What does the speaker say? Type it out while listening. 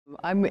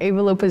I'm Ava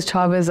López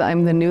Chávez.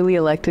 I'm the newly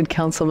elected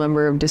council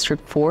member of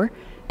District 4.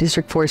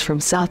 District 4 is from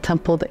South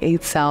Temple to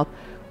 8th South,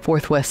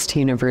 4th West to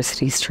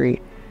University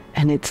Street.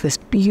 And it's this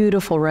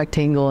beautiful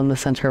rectangle in the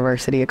center of our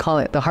city. I call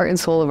it the heart and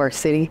soul of our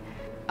city.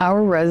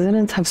 Our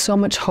residents have so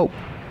much hope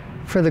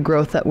for the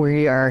growth that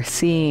we are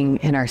seeing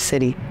in our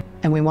city.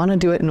 And we want to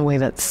do it in a way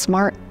that's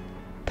smart,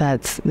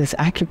 that's this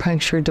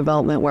acupuncture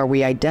development where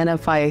we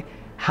identify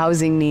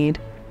housing need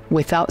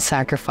without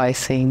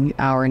sacrificing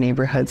our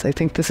neighborhoods. I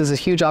think this is a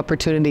huge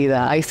opportunity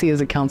that I see as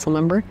a council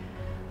member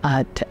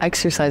to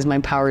exercise my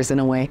powers in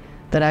a way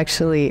that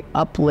actually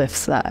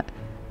uplifts that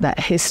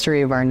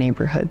history of our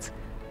neighborhoods.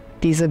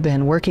 These have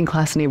been working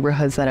class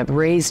neighborhoods that have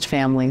raised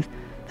families,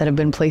 that have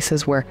been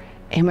places where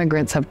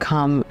immigrants have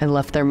come and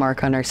left their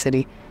mark on our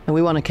city, and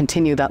we want to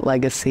continue that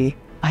legacy.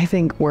 I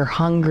think we're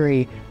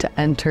hungry to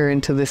enter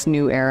into this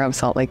new era of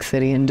Salt Lake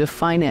City and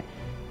define it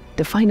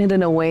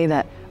in a way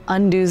that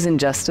undoes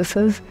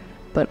injustices,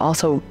 but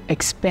also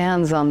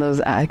expands on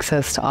those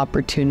access to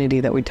opportunity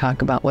that we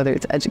talk about, whether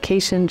it's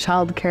education,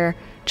 childcare,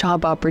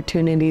 job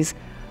opportunities,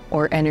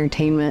 or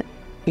entertainment.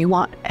 We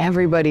want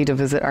everybody to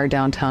visit our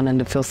downtown and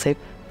to feel safe.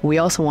 We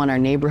also want our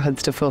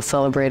neighborhoods to feel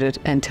celebrated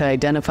and to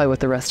identify with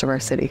the rest of our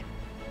city.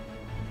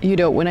 You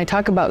know, when I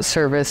talk about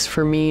service,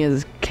 for me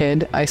as a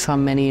kid, I saw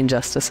many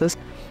injustices.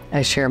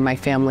 I share my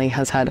family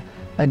has had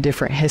a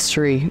different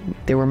history.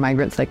 There were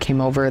migrants that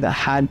came over that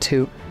had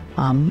to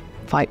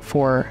fight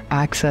for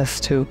access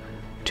to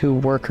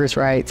workers'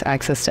 rights,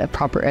 access to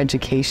proper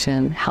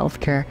education,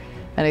 healthcare.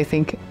 And I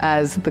think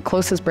as the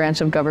closest branch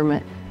of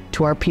government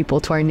to our people,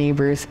 to our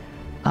neighbors,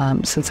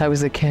 since I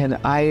was a kid,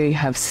 I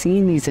have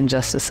seen these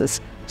injustices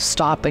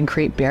stop and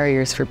create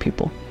barriers for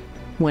people.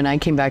 When I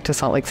came back to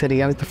Salt Lake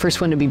City, I was the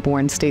first one to be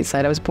born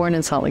stateside. I was born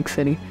in Salt Lake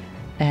City.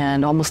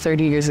 And almost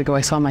 30 years ago,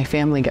 I saw my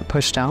family get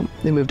pushed out.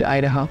 They moved to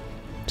Idaho.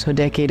 So a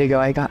decade ago,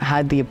 I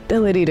had the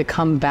ability to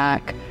come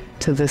back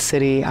to the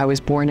city I was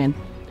born in,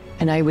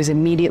 and I was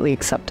immediately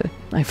accepted.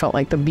 I felt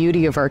like the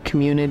beauty of our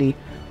community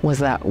was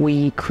that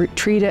we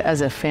treat it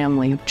as a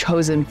family,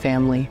 chosen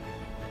family.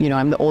 You know,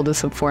 I'm the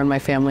oldest of 4 in my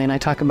family, and I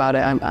talk about it.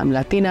 I'm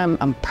Latina,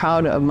 I'm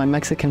proud of my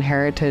Mexican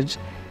heritage,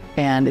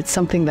 and it's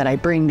something that I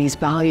bring these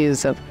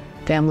values of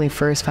family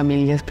first,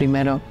 familias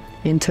primero,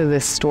 into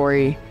this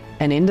story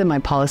and into my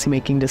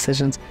policymaking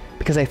decisions,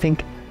 because I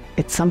think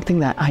it's something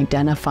that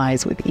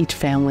identifies with each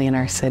family in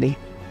our city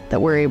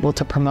that we're able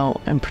to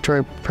promote and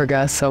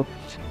progress. So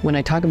when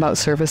I talk about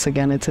service,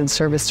 again, it's in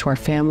service to our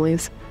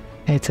families.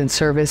 It's in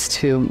service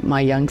to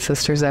my young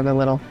sisters. I have a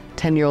little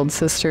 10-year-old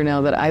sister now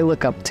that I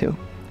look up to.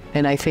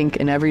 And I think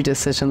in every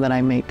decision that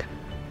I make,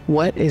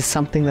 what is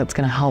something that's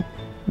going to help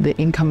the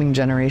incoming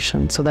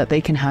generation so that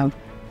they can have,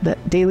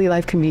 that daily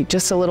life can be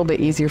just a little bit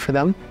easier for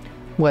them,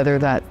 whether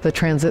that the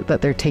transit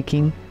that they're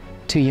taking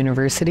to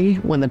university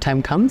when the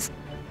time comes,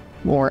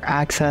 or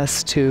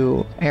access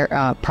to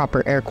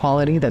proper air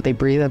quality that they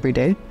breathe every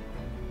day,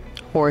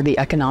 or the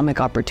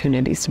economic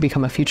opportunities to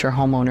become a future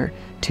homeowner,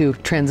 to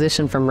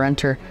transition from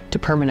renter to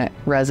permanent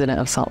resident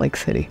of Salt Lake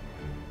City.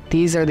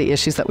 These are the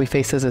issues that we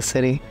face as a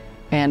city,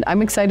 and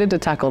I'm excited to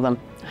tackle them.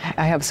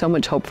 I have so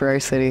much hope for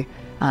our city,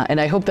 and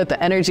I hope that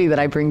the energy that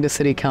I bring to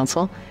City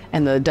Council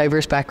and the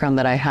diverse background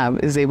that I have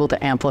is able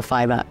to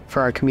amplify that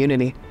for our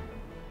community.